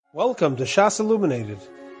Welcome to Shas Illuminated.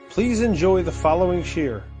 Please enjoy the following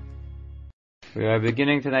shir. We are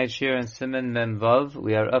beginning tonight's shir in siman mem vav.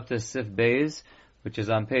 We are up to Sif Beis, which is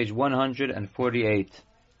on page 148.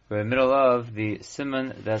 We're in the middle of the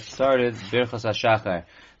siman that started Birchos Hashachar.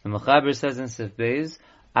 The Mechaber says in Sif Beis,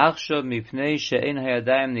 Achshav mipnei she'en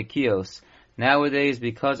hayadayim nikios. Nowadays,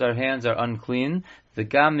 because our hands are unclean,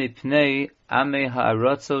 v'gam mipnei amei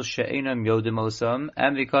ha'aratzos she'enam yodim osam,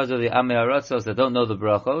 and because of the amei ha'aratzos that don't know the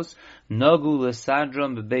brachos, nagu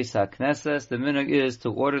l'sadram b'beis ha'knesses, the minhag is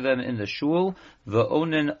to order them in the shul,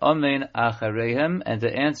 v'onin amen achareihem, and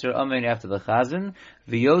to answer amen after the chazan,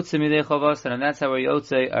 v'yotze midei chavas, and that's how we're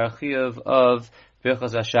yotze our chiyuv of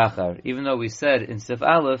Birchos Hashachar. Even though we said in Sif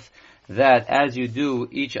Aleph that as you do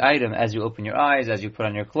each item, as you open your eyes, as you put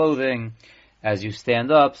on your clothing, as you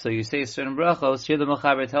stand up, so you say certain brachos. Here the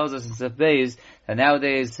Mechaber tells us in Sif Beis that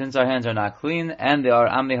nowadays, since our hands are not clean, and there are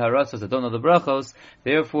amei haratzos that don't know the brachos,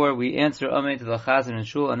 therefore we answer amen to the chazan and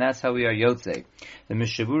shul, and that's how we are yotzei. The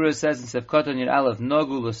Mishabura says in Sif Katan Yud Aleph,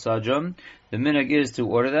 Nagu l'sadram, the minhag is to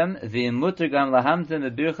order them. V'immuter gam lahamten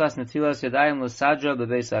b'birchas netilas yadayim l'sadra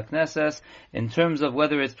b'beis ha'knesses, in terms of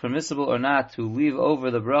whether it's permissible or not to leave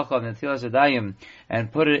over the bracha of netilas yadayim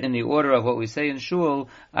and put it in the order of what we say in shul,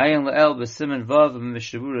 ayin la'el b'siman vav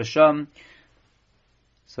b'mishabura sham.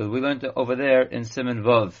 So we learned it over there in siman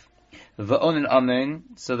vav. V'onin amen.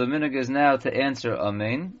 So the minhag is now to answer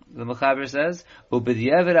amen. The Mechaber says,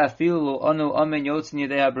 "U'b'diavad afilu lo anu amen yotzin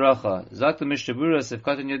yedei habracha." Zak the Mishabura Sif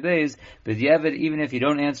Katan Yud Beis, b'diavad, even if you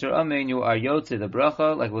don't answer amen, you are yotze the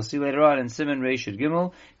bracha, like we'll see later on in siman reish yud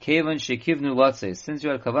gimel. Kevan shekivnu latze. Since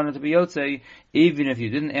you had kavanah to be yotze, even if you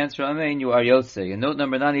didn't answer amen, you are yotze. And note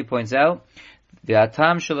number 9 he points out, the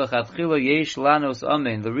atam shelachatchila yesh lanos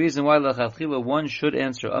amen. The reason why lachatchila one should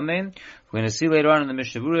answer amen, we're going to see later on in the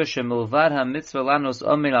Mishabura, shemilvad ha-mitzvah lanos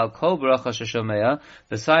amen al kol bracha sheshomeya,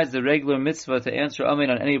 besides the regular mitzvah to answer amen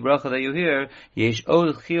on any bracha that you hear, yesh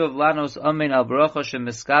od chiyuv lanos amen al bracha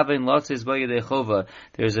shemiskaven lotzes ba yedei chova.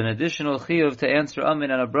 There's an additional chiyuv to answer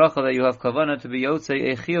amen on a bracha that you have kavanah to be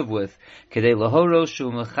yotzei a chiyuv with, kedei lahoros shu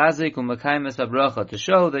mechazik u'mekayim es ha-bracha, to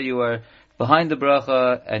show that you are behind the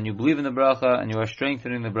bracha, and you believe in the bracha, and you are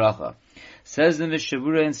strengthening the bracha. Says the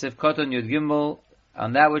Mishabura in Sif Katan Yud Gimel,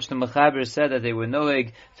 on that which the Mechaber said that they were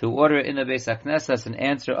noeg to order in the Beis HaKnesses and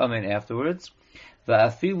answer amen afterwards.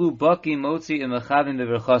 Va'afilu baki motzi imechavim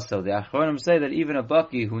beverchosto. The Achronim say that even a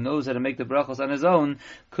baki who knows how to make the brachos on his own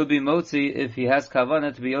could be motzi if he has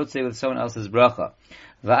kavanah to be yotze with someone else's bracha.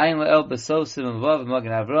 Va'ayin la'el besof siman vav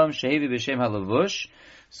magen Avram shehevi b'shem halavush.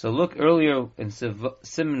 So look earlier in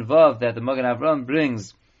siman vav that the Magen Avram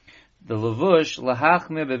brings the levush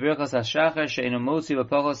lahachmir bebirchas hashachar she'enu motzi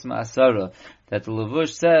v'pachos ma'asara. That the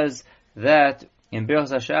levush says that in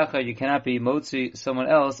Birchos Hashachar you cannot be motzi someone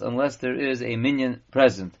else unless there is a minyan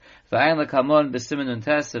present. V'ayin lekamon b'siman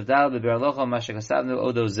nuntes of dal b'berlocha mashakasabnu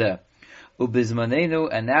odozeh. Ubizmanenu,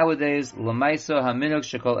 and nowadays l'maiso haminuk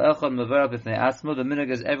shekol echad mevara b'fnei atzmo. The minhag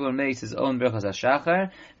is everyone makes his own Birchos Hashachar.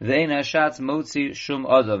 Ve'ein hashatz motzi shum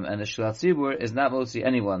adam, and the shlat tzibur is not motzi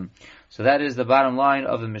anyone. So that is the bottom line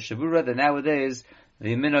of the Mishabura, that nowadays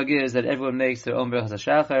the minhag is that everyone makes their own Birchos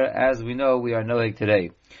Hashachar, as we know we are noeg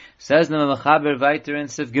today. Says the Mechaber weiter in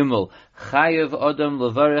Sif Gimel, Chayev Adam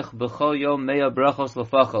levarich b'chol yom mea brachos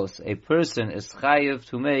lefachos. A person is chayev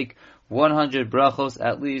to make 100 brachos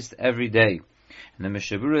at least every day. And the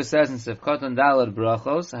Mishabura says in Sif Katan Dalad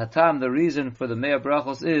brachos, Hatam, the reason for the mea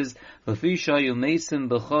brachos is, L'fisha yumesim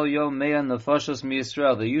b'chol yom mea nefashos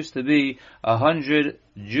mi-Yisrael. There used to be 100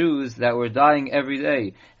 Jews that were dying every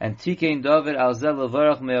day. And Tikein David al zel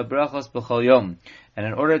levarach mea brachos b'chol yom. And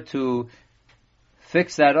in order to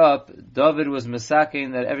fix that up, David was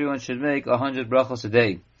misakein that everyone should make 100 brachos a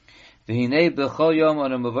day. Here the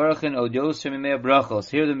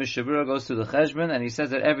Mishabura goes to the Cheshbon, and he says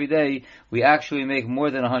that every day we actually make more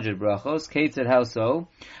than 100 brachos. Kate said, how so?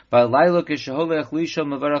 The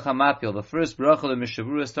first bracha the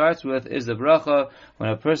Mishabura starts with is the bracha when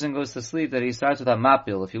a person goes to sleep, that he starts with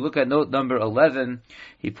hamapil. If you look at note number 11,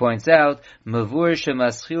 he points out, it's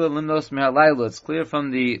clear from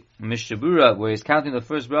the Mishabura, where he's counting the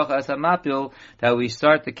first bracha as hamapil, that we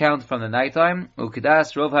start to count from the nighttime.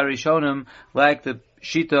 Ukedas rov harishonim, like the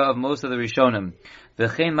shita of most of the Rishonim.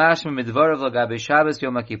 V'chein mashma midvarav l'gabe Shabbos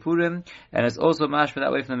Yom HaKippurim, and it's also mashma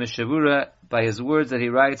that way from the Mishabura by his words that he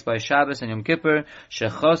writes by Shabbos and Yom Kippur,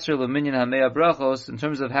 shechosr l'minyan hamea brachos, in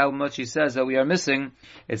terms of how much he says that we are missing.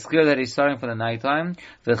 It's clear that he's starting from the nighttime.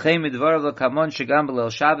 V'chein midvarav l'kamon shegam b'leil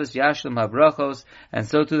Shabbos yashlim habrachos, and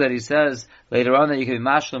so too that he says later on that you can be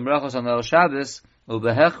mashlim brachos on Leil Shabbos, From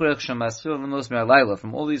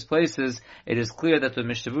all these places, it is clear that the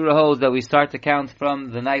Mishnah holds that we start to count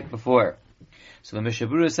from the night before. So the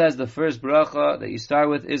Mishnah says the first bracha that you start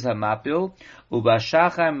with is Hamapil.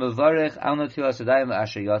 Ubashachar mevarech al netilas yadayim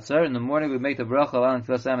asher yotzer. In the morning we make the bracha al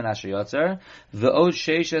netilas yadayim and asher yotzer. Ve'od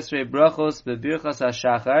sheish esrei brachos beBirchos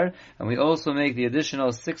Hashachar, and we also make the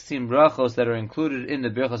additional 16 brachos that are included in the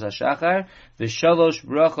Birchos Hashachar. V'shalosh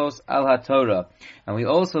brachos al haTorah, and we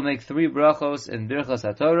also make 3 brachos in Birchos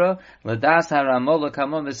haTorah. Ladas haramol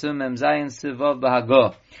lakamon v'sum mem zayin sivav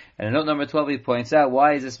b'hagoh. And in note number 12 he points out,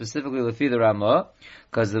 why is it specifically Lefi the Ramah?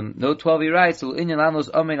 Because in note 12 he writes, as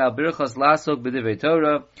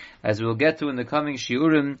we will get to in the coming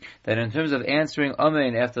shiurim, that in terms of answering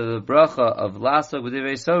Amen after the bracha of Lasok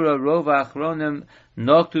B'divrei Torah, Rov Achronim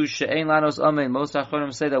Noktu She'ein Lanos Amen. Most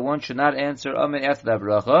Achronim say that one should not answer Amen after that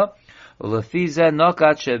bracha. Lefi zeh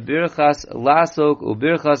nokat she'birchas Lasok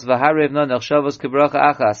u'birchas v'harev no nechshavos kebracha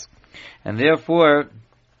achas. And therefore,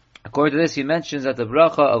 according to this, he mentions that the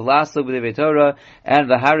bracha of Lasok B'divrei Torah and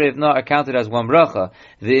the Harev Na are counted as one bracha.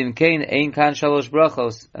 V'im kein ein kan shalosh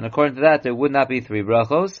brachos, and according to that, there would not be 3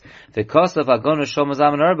 brachos. V'kosav Agonu Shlomo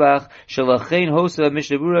Zalman Auerbach shelachein hosa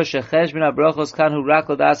Mishnah Berurah shechesh bin brachos kan hu rak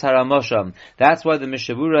l'das haramosham. That's why the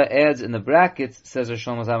Mishnah Berurah adds in the brackets, says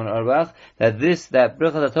Shlomo Zalman Auerbach, that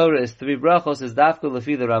Birchos Torah is 3 brachos is dafka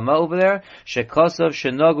lefi the Ramah over there. Shekosav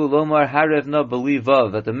shenogu lomar Harev Na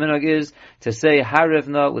b'livav, that the minhag is to say Harev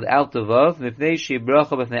Na without the vav, mipnei she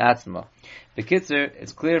bracha b'fnei atzma. The Kitzer,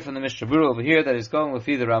 it's clear from the Mishnah Berurah over here that he's going with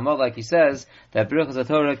the Ramah, like he says, that Birchos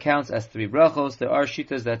Torah counts as 3 brachos. There are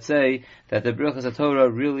shittas that say that the Birchos Torah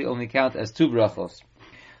really only count as 2 brachos.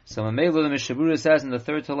 So Mamelu, the Mishnah Berurah says in the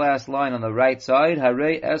third to last line on the right side,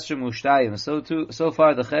 Harei Esrim Ushtayim. So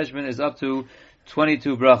far the cheshbon is up to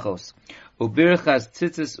 22 brachos. Ubirchas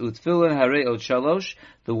tzitzis utfilin harei od shalosh.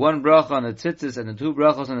 The 1 bracha on the tzitzis and the 2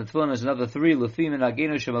 brachos on the tefillin is another 3. Lufim and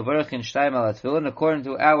agenu shemavarchin shtayim al tefillin. According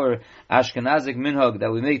to our Ashkenazic minhag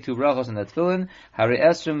that we make 2 brachos on the tefillin, harei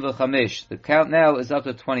esrim v'chamesh. The count now is up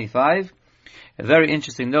to 25. A very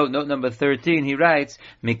interesting note, note number 13, he writes,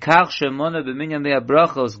 Mikach shemona b'minyan mea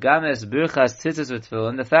brachos games birchas tzitzis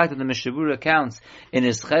v'tefillin. The fact that the Mishnah Berurah counts in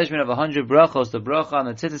his cheshbon of 100 brachos, the bracha on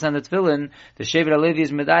the tzitzis and the tefillin, the Shevet HaLevi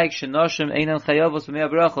is medayik shenoshim einan chayavos b'mea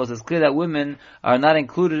brachos. It's clear that women are not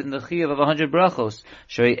included in the chayav of 100 brachos.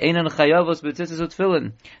 Shei einan chayavos b'tzitzis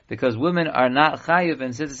v'tefillin. Because women are not chayav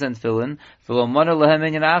in tzitzis and tefillin, v'lo mona lehem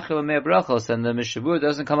einan achil b'mea brachos, and the Mishnah Berurah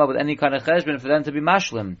doesn't come up with any kind of cheshbon for them to be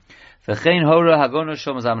mashlim. V'chein hora hagonu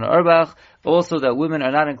Shlomo Zalman Auerbach, also that women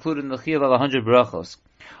are not included in the chiyuv of 100 brachos.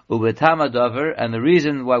 Ubetama davar, and the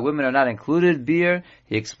reason why women are not included, beer,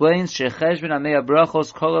 he explains, shecheshbon amei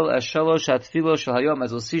brachos kolel as shalosh hatfilos shel hayom.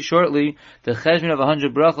 As we'll see shortly, the cheshbon of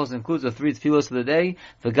 100 brachos includes the 3 tfilos of the day,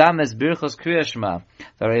 v'gam es birchos kriya shema.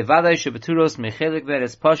 V'revadai shebeturos mechelek ver,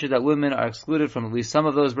 it's pasha that women are excluded from at least some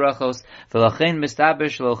of those brachos, v'lachein mistaber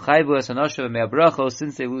shelo chayvu es anosha v'mei brachos,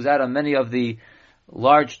 since they lose out on many of the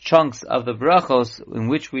large chunks of the brachos in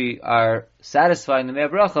which we are satisfying the mea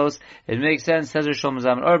brachos, it makes sense, says Shlomo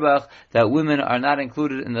Zalman Auerbach, that women are not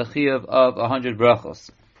included in the chiyuv of 100 brachos.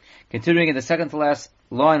 Continuing in the second to last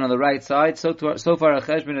line on the right side, so far a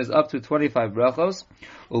cheshbon is up to 25 brachos.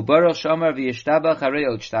 U'baruch she'amar v'yishtabach harei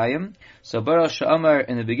od shtayim. So baruch she'amar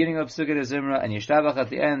in the beginning of Sukkot Zimra, and yishtabach at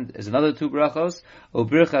the end is another 2 brachos.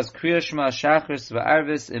 U'birchas kriya shema shachris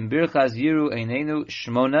v'arvis in birchas yiru einenu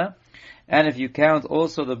shmona. And if you count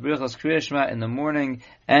also the Birchos Kriya Shema in the morning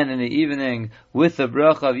and in the evening with the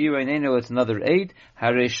bracha of Yirei Neinu, it's another 8.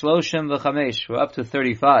 Harei Shloshim v'chamesh, we're up to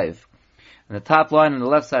 35. On the top line on the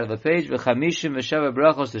left side of the page, v'chamishim v'sheva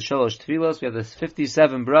brachos to shalosh tfilos. We have the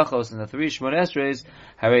 57 brachos and the 3 Shmon Esreis.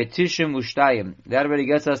 Harei tishim ushtayim. That already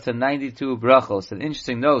gets us to 92 brachos. An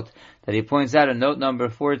interesting note that he points out in note number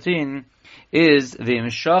 14 is v'im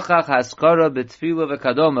shochach haskara b'tfilo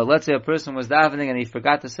v'kadoma. Let's say a person was davening and he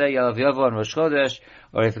forgot to say Yalav Yavo on Rosh Chodesh,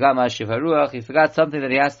 or he forgot Ma'ashiv HaRuach, he forgot something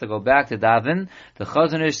that he has to go back to daven. The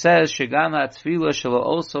Chazon Ish says shegam ha'tfilo shelo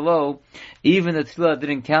ol solo, even the tefillah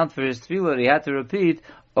didn't count for his tefillah, he had to repeat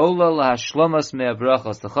Ola lahashlomas mea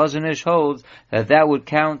brachos. The Chazon Ish holds that would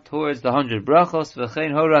count towards the 100 brachos.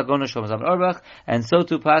 V'chein hora gonu Shlomo Zalman Auerbach, and so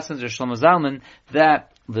too passes Shlomo Zalman that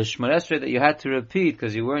the Shmon Esrei that you had to repeat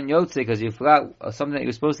because you weren't Yotze, because you forgot something that you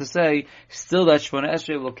were supposed to say, still that Shmon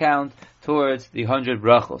Esrei will count towards the 100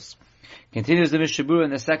 brachos. Continues the Mishabura in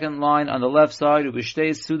the second line on the left side,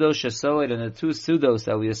 Ubishtei Sudos Shasoid, and the two Sudos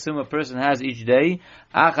that we assume a person has each day,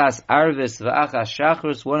 Achas Arvis v'Achas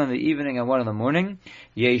Shachris, one in the evening and one in the morning.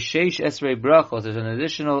 Yeshesh Esrei Brachos, there's an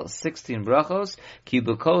additional 16 Brachos. Ki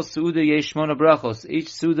B'kol Suda Yesh Shmona Brachos.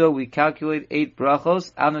 Each Suda we calculate 8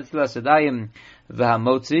 Brachos. Al Netilas Yadayim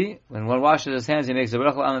v'Hamotzi. When one washes his hands, he makes a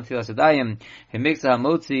Brachos Al Netilas Yadayim. He makes the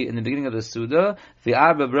Hamotzi in the beginning of the Suda.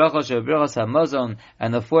 V'Arba Brachos Brachos HaMazon,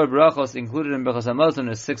 and the 4 Brachos included in Birchos HaMazon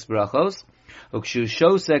is 6 Brachos. Ukshu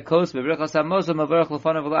Shosek Kos Birchos HaMazon Mavarach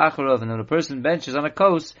L'fanav L'Acharav, and when a person benches on a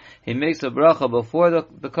kos, he makes a bracha before the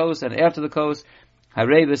kos and after the kos.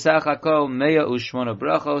 Harei B'Sach HaKol Meya U'Shmona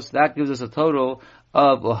Brachos. That gives us a total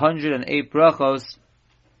of 108 brachos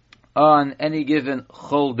on any given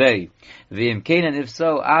chol day. V'im kein, and if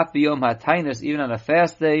so, af b'yom ha'tainus, even on a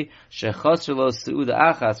fast day, shechosr lo su'uda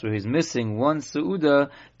achas, where he's missing one su'uda,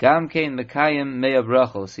 gam kein mekayim meya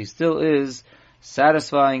brachos. He still is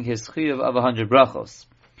satisfying his chiyuv of 100 brachos.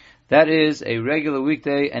 That is a regular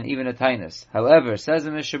weekday and even a tainus. However, says the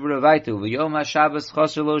Mishabura Vaitu, v'yom ha'shabbos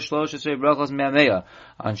chosr lo shlosh esrei brachos me'ameya.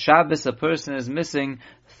 On Shabbos, a person is missing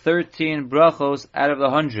 13 brachos out of the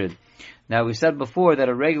 100. Now, we said before that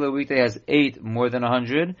a regular weekday has 8 more than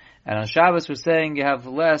 100, and on Shabbos we're saying you have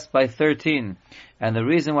less by 13. And the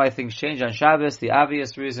reason why things change on Shabbos, the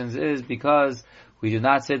obvious reasons, is because we do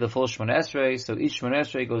not say the full Shemona Esrei, so each Shemona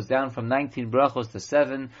Esrei goes down from 19 brachos to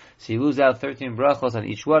 7, so you lose out 13 brachos on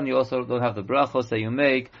each one. You also don't have the brachos that you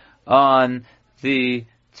make on the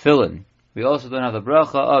tefillin. We also don't have the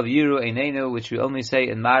bracha of Yiru Einenu, which we only say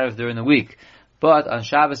in Marav during the week. But on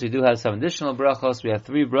Shabbos we do have some additional brachos. We have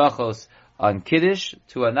 3 brachos on Kiddush,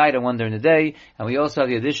 2 at night and 1 during the day, and we also have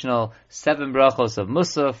the additional 7 brachos of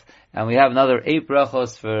Musaf, and we have another 8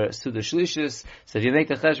 brachos for Suda Shlishis. So if you make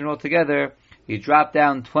the cheshbon altogether, you drop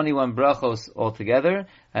down 21 brachos altogether,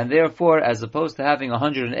 and therefore, as opposed to having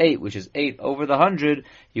 108, which is 8 over the 100,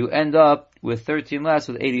 you end up with 13 less,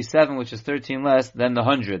 with 87, which is 13 less than the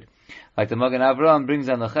 100. Like the Magen Avraham brings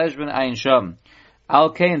down the cheshbon, Ayin Sham.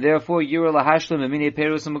 Al Kain, therefore, Yura Lahashlim Amine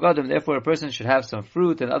Perus and Magadim. Therefore, a person should have some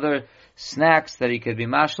fruit and other snacks that he could be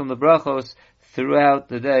mashlim the brachos throughout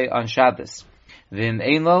the day on Shabbos. Vim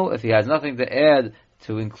Einlo, if he has nothing to add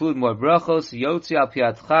to include more brachos, Yotzi al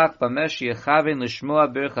Piatchak Bamesh Yechavin Lishmoa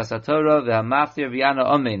Birchas HaTorah V'Hamaftir V'Yana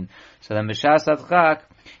Omin. So the Mishas Adchak,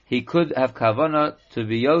 he could have kavana to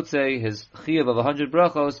be yotze his chiyuv of 100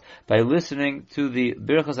 brachos by listening to the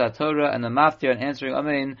Birchos HaTorah and the maftir and answering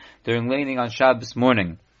amen during laning on Shabbos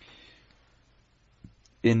morning.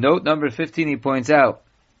 In note number 15, he points out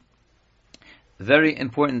very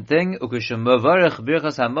important thing. Let's say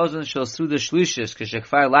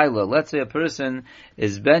a person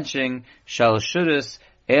is benching shal shudas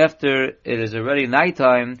after it is already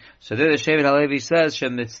nighttime. So there the Shevet Halevi says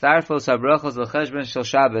shemitztarfos habrachos l'cheshbon shel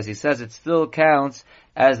Shabbos. He says it still counts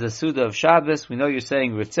as the Suda of Shabbos. We know you're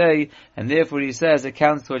saying Ritzei, and therefore he says it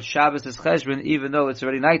counts towards Shabbos' cheshbon even though it's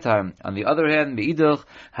already nighttime. On the other hand, Be'iduch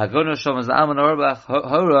Hagono Shom Zalman Orbach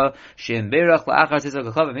Hora Shem Berach La'achar Tzizak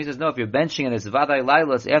L'Chavim. He says no, if you're benching and it's Vadai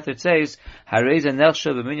Lailas after it says Harei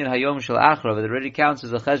Nechsha B'Minyan Hayom Shel Achrav, it already counts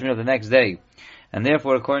as the cheshbon of the next day. And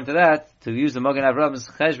therefore, according to that, to use the Magen Avram's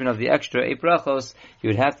cheshbon of the extra 8 brachos, you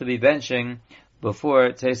would have to be benching before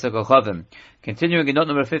Tzeisak Ochavim. Continuing in note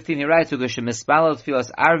number 15, he writes, if a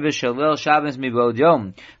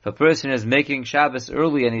person is making Shabbos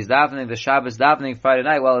early and he's davening the Shabbos davening Friday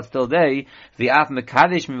night while it's still day,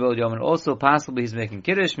 and also possibly he's making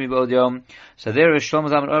Kiddush mibod yom. So there is Shlomo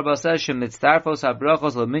Zalman Auerbach says,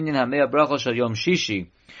 shishi.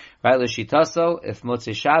 Right, l'shitaso, if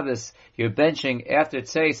Motzei Shabbos, you're benching after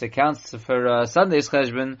Tzeis, it counts for Sunday's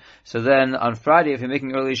cheshbon, so then on Friday, if you're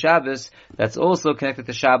making early Shabbos, that's also connected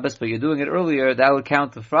to Shabbos, but you're doing it earlier, that would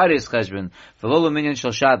count to Friday's cheshbon. V'lo minyan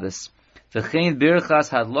shel Shabbos. V'chein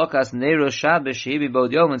birchas hadlokas neiros Shabbos shehi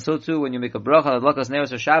b'bod yom, and so too, when you make a bracha hadlokas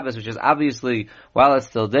neiros of Shabbos, which is obviously while it's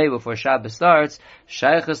still day before Shabbos starts,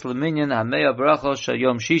 shaychus l'minyan hameya brachos shel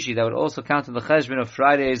yom shishi, that would also count in the cheshbon of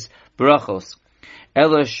Friday's brachos.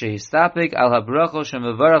 However, he is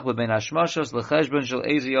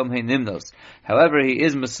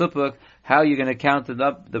misupik how you're going to count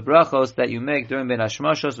the brachos that you make during Ben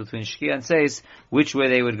Hashmashos between Shkia and Seis, which way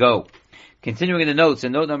they would go. Continuing in the notes,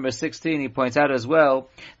 in note number 16, he points out as well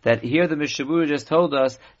that here the Mishabura just told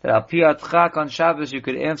us that al pi atchak on Shabbos you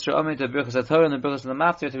could answer Amen to Birchos HaTorah and the Birchos of the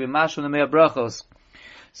Maftir to be mashal the Mea brachos.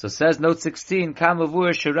 So says note 16,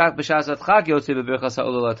 Kamavur Shirak B'Shas Atchak Yotze B'Birchos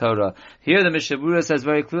Ha'olol HaTorah. Here the Mishabura says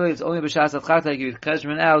very clearly it's only B'Shas Atchak that you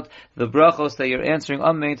cheshbon out the brachos that you're answering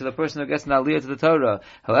Amen to the person who gets an aliyah to the Torah.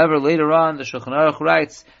 However, later on, the Shulchan Aruch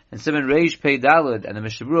writes in siman Reish Pei Daled, and the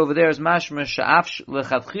Mishabura over there is mashma Sha'af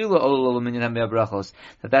L'Chatchila Olol Minyan HaMe'ah Brachos.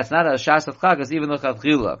 That's not a Shas Atchak, it's even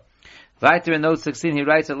L'Chatchila. Weiter in note 16, he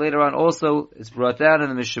writes that later on also, it's brought down in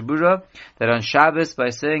the Mishabura, that on Shabbos, by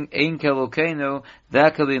saying, Ein Kelokeinu,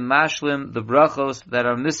 that could be mashlim, the brachos that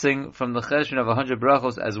are missing from the cheshbon of 100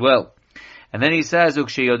 brachos as well. And then he says, another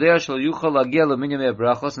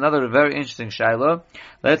very interesting shaila.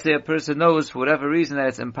 Let's say a person knows, for whatever reason, that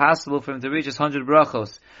it's impossible for him to reach his 100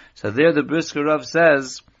 brachos. So there the Brisker Rav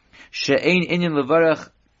says, She'ein inyan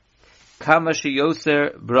levarach kama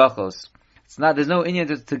sheyoser brachos. There's no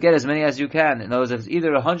inyan to get as many as you can. In other words, it's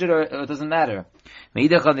either 100 or it doesn't matter.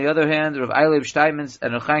 Meidach, on the other hand, Rav Eileb Steinmetz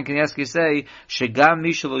and Rav Chaim Kanievsky say, Shegam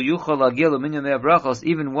mishalo yuchal agil minyan brachos,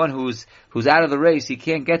 even one who's out of the race, he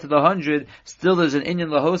can't get to the 100, still there's an inyan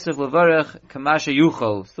lahosef levarech kamasha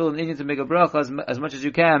yuchal. Still an inyan to make a bracha as much as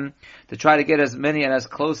you can, to try to get as many and as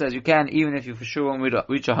close as you can, even if you for sure won't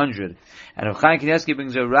reach 100. And Rav Chaim Kanievsky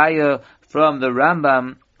brings a raya from the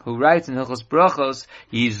Rambam, who writes in Hilchos Birchos,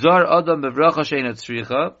 Yizor Odom bebracha she'eina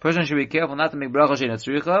tzricha. Person should be careful not to make bracha she'eina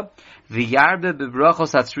tzricha. V'yarbe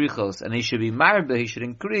bebrachos hatzrichos, and he should be marbe. He should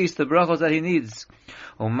increase the brachos that he needs.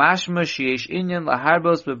 Umashma sheyesh inyan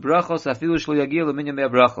laharbos bebrachos afilu shlo yagil leminyan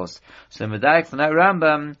bebrachos. So medayik from that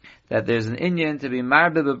Rambam that there's an inyan to be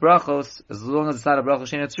marbe bebrachos as long as it's not a bracha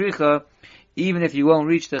she'eina tzricha, even if you won't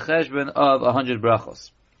reach the cheshbon of 100 brachos.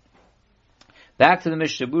 Back to the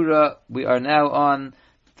Mishabura, we are now on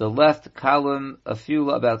the left column,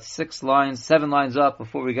 about 7 lines up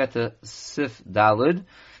before we get to Sif Dalid.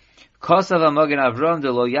 Kosav Amagen Avram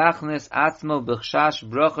de lo yachnes atzmo b'chshash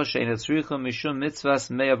bracha she'eina tzricha mishum mitzvahs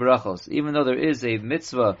mea brachos. Even though there is a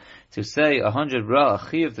mitzvah to say 100 brachos, a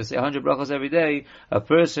chiv to say 100 brachos every day, a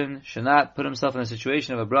person should not put himself in a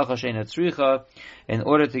situation of a bracha she'eina tzricha in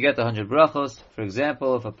order to get the 100 brachos. For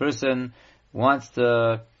example, if a person wants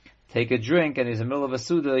to take a drink and he's in the middle of a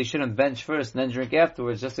Suda, he shouldn't bench first and then drink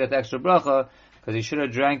afterwards just to get the extra bracha, because he should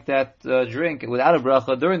have drank that drink without a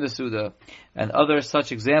bracha during the Suda, and other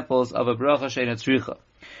such examples of a bracha she'eina tzricha.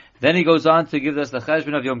 Then he goes on to give us the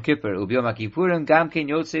cheshbon of Yom Kippur. Ubiyom HaKippurim gamkein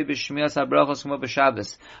yotzei b'shmias habrachos k'mo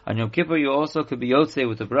b'Shabbos. On Yom Kippur you also could be yotzei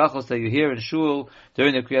with the brachos that you hear in shul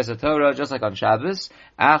during the Kriyas HaTorah, just like on Shabbos.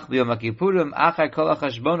 Ach b'Yom HaKippurim achar kol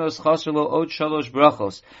ha'cheshbonos chaser lo od shalosh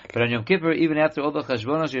brachos. But on Yom Kippur, even after all the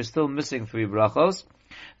cheshbonos, you're still missing 3 brachos.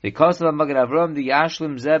 Because of the Magen Avram, the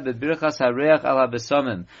Yashlim Zeb Birchos Hareach al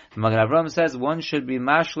HaBesamim. The Magen Avram says one should be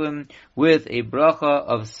mashlim with a bracha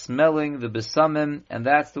of smelling the besamim, and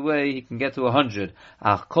that's the way he can get to 100.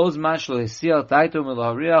 Ach kol zman shelo hisiach daito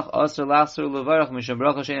milahariach aser laser levarach mishum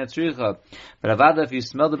bracha she'eina tzricha. But avada, if you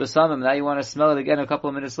smell the besamim, now you want to smell it again a couple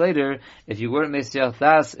of minutes later, if you weren't mesiach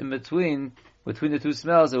das in between the two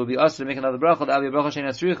smells, it would be us to make another bracha, that would be a bracha she'eina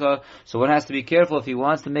tzricha. So one has to be careful if he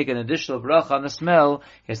wants to make an additional bracha on the smell,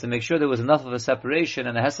 he has to make sure there was enough of a separation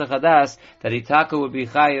and a hesach hadas that itaka would be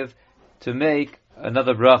chayiv to make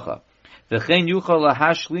another bracha. V'chein yuchal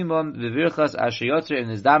lahashlimam b'virchas ashayotzer in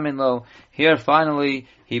his damin lo. Here finally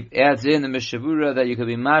he adds in the Mishavura that you could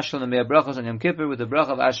be mashal and mea brachos on Yom Kippur with the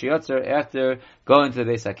bracha of ashayotzer after going to the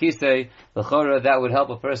Beis HaKisei. L'chora, that would help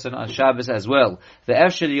a person on Shabbos as well. The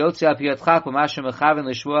efshel yotzi al piyatchak u'mashem mechaven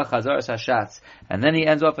l'shmuach chazaras hashatz. And then he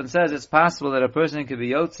ends off and says it's possible that a person could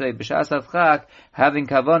be yotzei b'shas hatchak having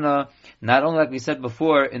kavana, not only like we said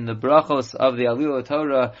before in the brachos of the Aliyah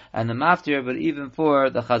Torah and the Maftir, but even for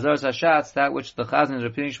the chazaras hashatz, that which the Chazan is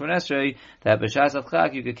repeating Shmon Esrei, that b'shas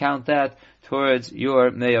hatchak you could count that towards your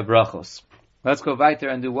mea brachos. Let's go weiter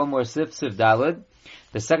and do one more Sif Dalid.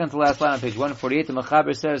 The second to last line on page 148, the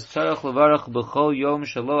Mechaber says, Tzarech levarach b'chol yom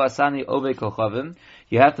shelo asani ovei kochavim.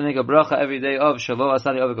 You have to make a bracha every day of shelo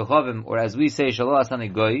asani ovei kochavim, or as we say, shelo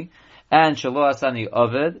asani goy, and shelo asani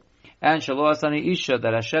oved, and shelo asani isha,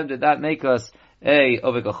 that Hashem did not make us a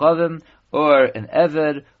ovei kochavim, or an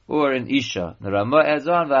eved, or an isha. The Ramah adds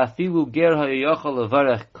on, v'afilu ger ha'yochel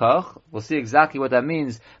levarach kach. We'll see exactly what that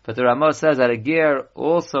means, but the Ramah says that a ger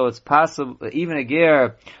also, it's possible, even a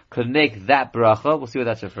ger could make that bracha. We'll see what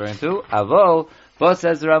that's referring to. Avol, but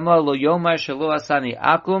says the Ramah, lo yomar shelo asani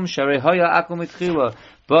akum, sharei hoya akum itchila.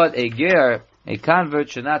 But a ger, a convert,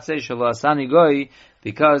 should not say shelo asani goy,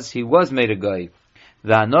 because he was made a goy.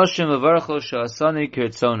 V'anoshim levarcho shasani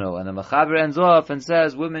kirtzono. And the Mechaber ends off and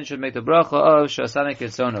says women should make the bracha of shasani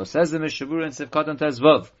kirtzono. Says the Mishabura in Sif Katan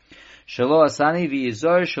Tezvav, Shelo asani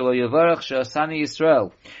v'yizor shelo yavarach she'asani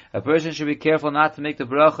Yisrael. A person should be careful not to make the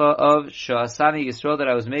bracha of she'asani Yisrael, that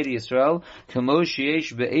I was made Yisrael, kamo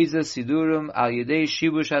sheyesh be'ezah sidurim al yedei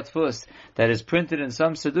shibush hatfus, that is printed in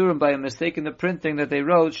some sidurim by a mistake in the printing that they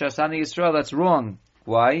wrote she'asani Yisrael. That's wrong.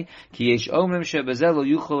 Why? Because if he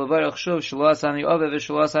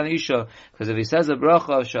says a bracha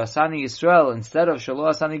of Shasani Yisrael instead of Shelo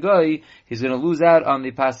Asani Goy, he's going to lose out on the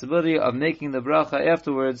possibility of making the bracha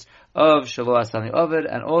afterwards of Shelo Asani Ovid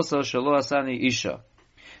and also Shelo Asani Isha.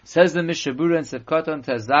 Says the Mishabura in Sefkaton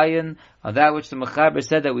Tazayin, on that which the Mechaber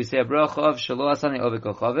said that we say a bracha of Shelo Asani Ovid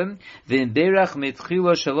Kochavim, V'in Berach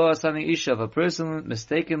Mitchilo Shelo Asani Isha. If a person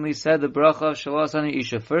mistakenly said the bracha of Shelo Asani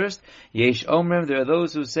Isha first, Yesh Omrim, there are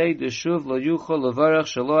those who say, Deshuv Lo Yuchol Levarach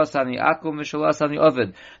Shelo Asani Akum V'Shelo Asani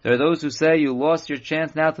Ovid. There are those who say, you lost your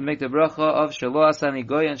chance now to make the bracha of Shelo Asani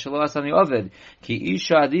Goy and Shelo Asani Ovid. Ki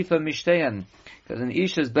Isha Adifa Mishteyan. Because an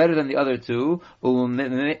Isha is better than the other two, and the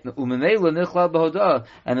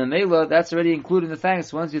Mela, that's already included in the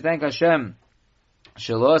thanks. Once you thank Hashem,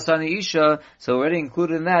 Shelo Asani Isha, so already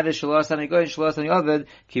included in that is Shelo Asani Goy and Shelo Asani Ovid,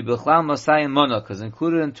 Ki B'chlam Masayin Mona, because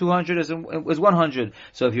included in 200 is 100.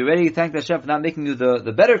 So if you already thanked Hashem for not making you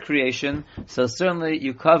the better creation, so certainly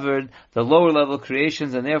you covered the lower level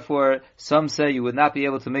creations, and therefore some say you would not be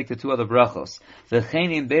able to make the two other brachos.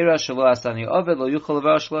 V'chein Beira Shelo Asani Ovid Lo Yuchol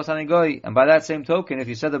Levar Shelo Asani Goy. And by that same token, if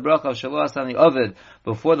you said the bracha of Shelo Asani Ovid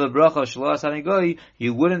before the bracha of Shelo Asani Goy,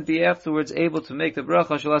 you wouldn't be afterwards able to make the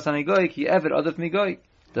bracha of Shelo Asani Goy, Ki Eved Adif Migoy.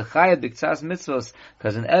 The chayav b'ktsas mitzvos,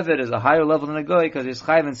 because an eved is a higher level than a goy, because he's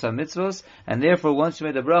chayav in some mitzvos, and therefore once you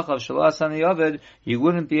made the bracha of Shelo Asani Oved, you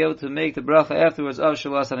wouldn't be able to make the bracha afterwards of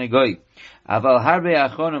Shelo Asani Goy. Aval harbe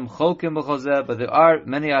achronim cholkim b'chozeh, but there are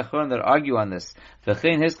many achronim that argue on this.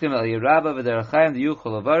 V'chein hiskim el Yerabba v'derachayim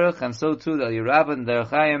d'yuchol avarach, and so too the Yerabba and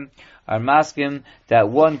derachayim are maskim that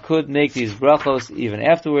one could make these brachos even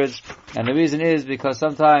afterwards, and the reason is because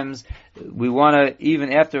sometimes we want to,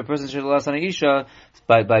 even after a person Shelo Asani Isha,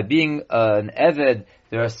 by being an Eved,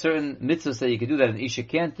 there are certain mitzvahs that you can do that an Isha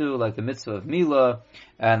can't do, like the mitzvah of Mila,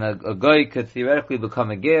 and a Goy could theoretically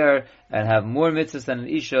become a Ger, and have more mitzvahs than an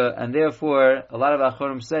Isha, and therefore, a lot of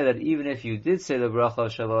Achorim say that even if you did say the bracha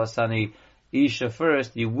of Shelo Asani Isha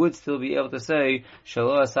first, you would still be able to say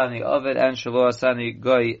Shelo Asani Ovid and Shelo Asani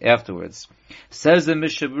Goy afterwards. Says the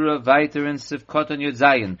Mishabura weiter in Sifkot on Yud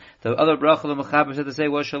Zayin. The other bracha the Mechaber said to say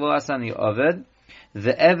was Shelo Asani Ovid.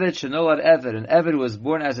 The Eved Shenolad Eved. An Eved was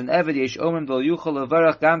born as an Eved. Yesh Omrim Lo Yuchol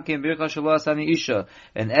Levarach Gam Ken Birchos Shelo Asani Isha.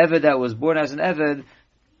 An Eved that was born as an Eved,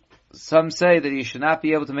 some say that he should not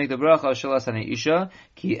be able to make the bracha of Shelo Asani Isha,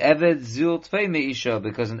 Ki Eved Zil Tfei Me Isha,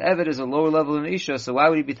 because an Eved is a lower level than Isha, so why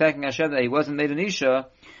would he be thanking Hashem that he wasn't made an Isha,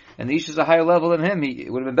 and the Isha is a higher level than him? It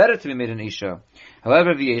would have been better to be made an Isha.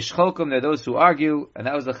 However, v'yesh cholkum, there are those who argue, and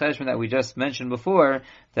that was the cheshbon that we just mentioned before,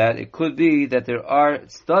 that it could be that there are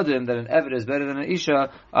studim that an Eved is better than an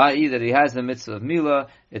Isha, i.e. that he has the mitzvah of Mila,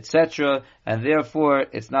 etc., and therefore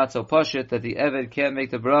it's not so pashit that the Eved can't make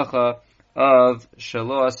the bracha of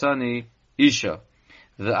Shelo Asani Isha.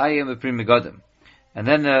 The ayim b'pri megadim. And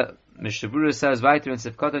then the Mishabura says, weiter in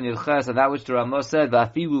Sifkatan Yilches, and that which the Ramah said,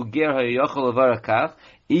 v'afilu ger ha'yochel avarakach,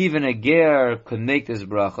 even a ger could make this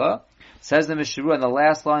bracha. Says the Mishabura in the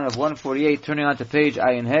last line of 148, turning on to page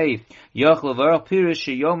Ayin Hey, yochel avarach pirish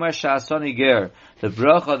sheyomer sha'asani ger. The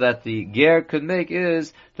bracha that the ger could make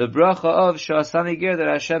is the bracha of sha'asani ger, that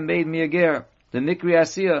Hashem made me a ger. The mikri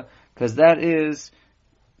asiyah, because that is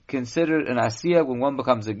considered an asiyah when one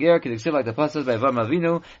becomes a ger. Like the pasuk by Avraham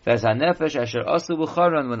Avinu, there's hanefesh asher asu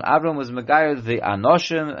b'charan, when Avram was megayer the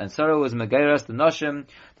anoshim and Sarah was megayeras the noshim.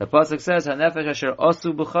 The pasuk says hanefesh asher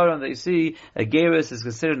asu b'charan, that you see a geras is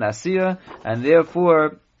considered an asiyah, and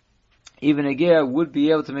therefore even a ger would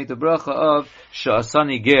be able to make the bracha of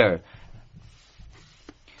sha'asani ger.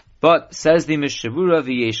 But, says the Mishabura,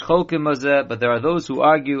 v'yesh cholkim mazeh, but there are those who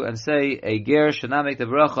argue and say a ger should not make the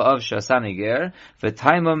bracha of sha'asani ger,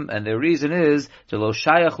 v'taimim, and their reason is, to lo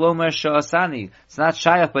shayach lomer sha'asani. It's not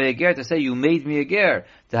shayach by a ger to say, you made me a ger.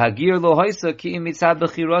 The hagir lo hoisa ki im mitzad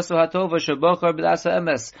b'chiraso hatova shabachar b'dasa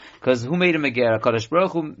emes. Because who made him a ger? HaKadosh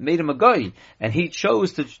Baruch Hu made him a goy, and he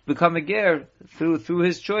chose to become a ger. Through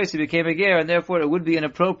his choice, he became a ger, and therefore it would be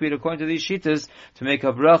inappropriate, according to these shittas, to make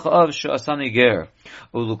a bracha of sha'asani ger.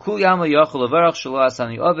 But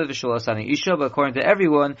according to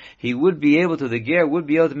everyone, he would be able to, the ger would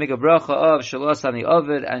be able to make a bracha of Shelo Asani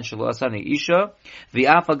Ovid and Shelo Asani Isha.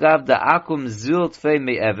 V'afagav da'akum zil tfei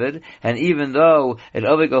me Eved, and even though an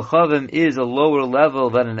Oved Ochavim is a lower level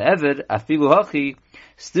than an Eved, afilu hachi,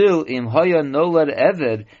 still im hoya nolad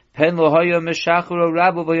Eved, pen lo hoya meshachur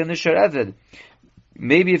rabu v'yanishar Eved.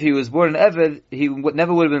 maybe if he was born an Eved, he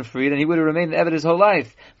never would have been freed, and he would have remained an Eved his whole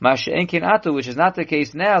life. Masha'enkin Atu, which is not the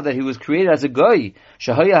case now, that he was created as a Goy.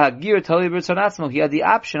 Shahaya Hagir Tali B'Tzanatzmo. He had the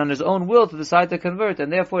option on his own will to decide to convert,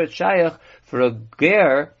 and therefore it's Shayach for a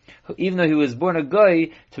Ger, even though he was born a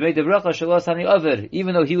Goy, to make the Bracha Shalos Hani Oved.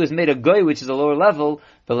 Even though he was made a Goy, which is a lower level,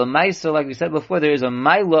 but Lamaisa, like we said before, there is a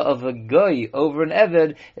Maila of a Goy over an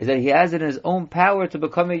Eved, is that he has it in his own power to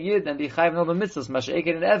become a Yid and be Chayv Nol B'Mitzvos.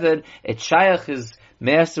 Masha'enkin an Eved, it's Shayach his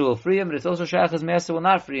master will free him, but it's also Shayach his master will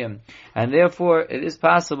not free him. And therefore, it is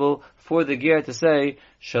possible for the Ger to say,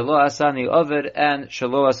 Shalo Asani Oved and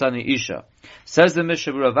Shalo Asani Isha. Says the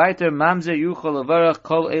Mishnah Berurah, Mamzer Yuchol Levarach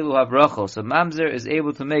Kol Elu HaBrachos. So Mamzer is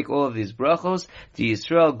able to make all of these brachos, the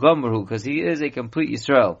Yisrael Gomerhu, because he is a complete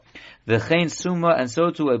Yisrael. The Chain Suma, and so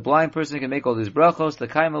too a blind person can make all these brachos, the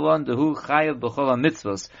Kaim Alon Dehu Chayav B'chol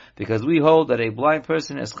HaMitzvos, because we hold that a blind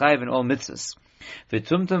person is chayav in all mitzvahs.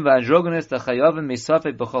 V'tumtum v'androgonus the chayavim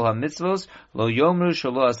misafek b'chol ha-mitzvos lo yomru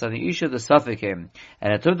shalo asani isha the safekim.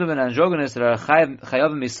 And a tumtum and androgonus that are chayavim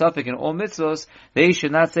misafek in all mitzvos, they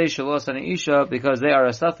should not say shalo asani isha because they are a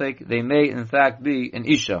safek. They may in fact be an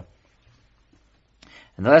isha.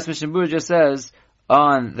 And the last Mishnah Berurah just says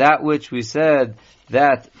on that which we said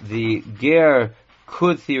that the ger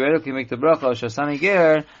could theoretically make the bracha shasani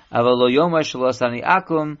ger, aval lo yoma shalo asani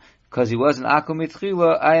akum. Because he wasn't Akum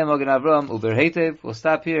Mitchila, I am Magen Avram Uber Heitev. We'll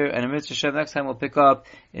stop here, and in Mitzvah Shem next time we'll pick up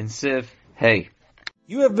in Sif Hey.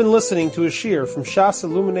 You have been listening to a shiur from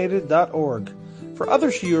shasilluminated.org. For other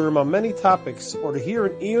shiurim on many topics, or to hear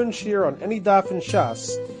an Iyun shiur on any daf in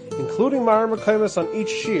Shas, including Ma'ar Mekaymas on each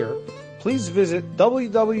shiur, please visit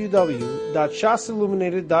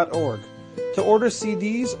www.shasilluminated.org. To order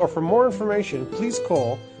CDs or for more information, please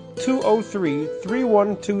call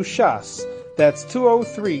 203-312-SHAS. That's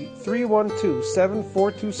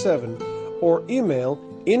 203-312-7427, or email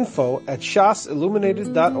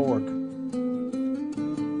info@shasilluminated.org.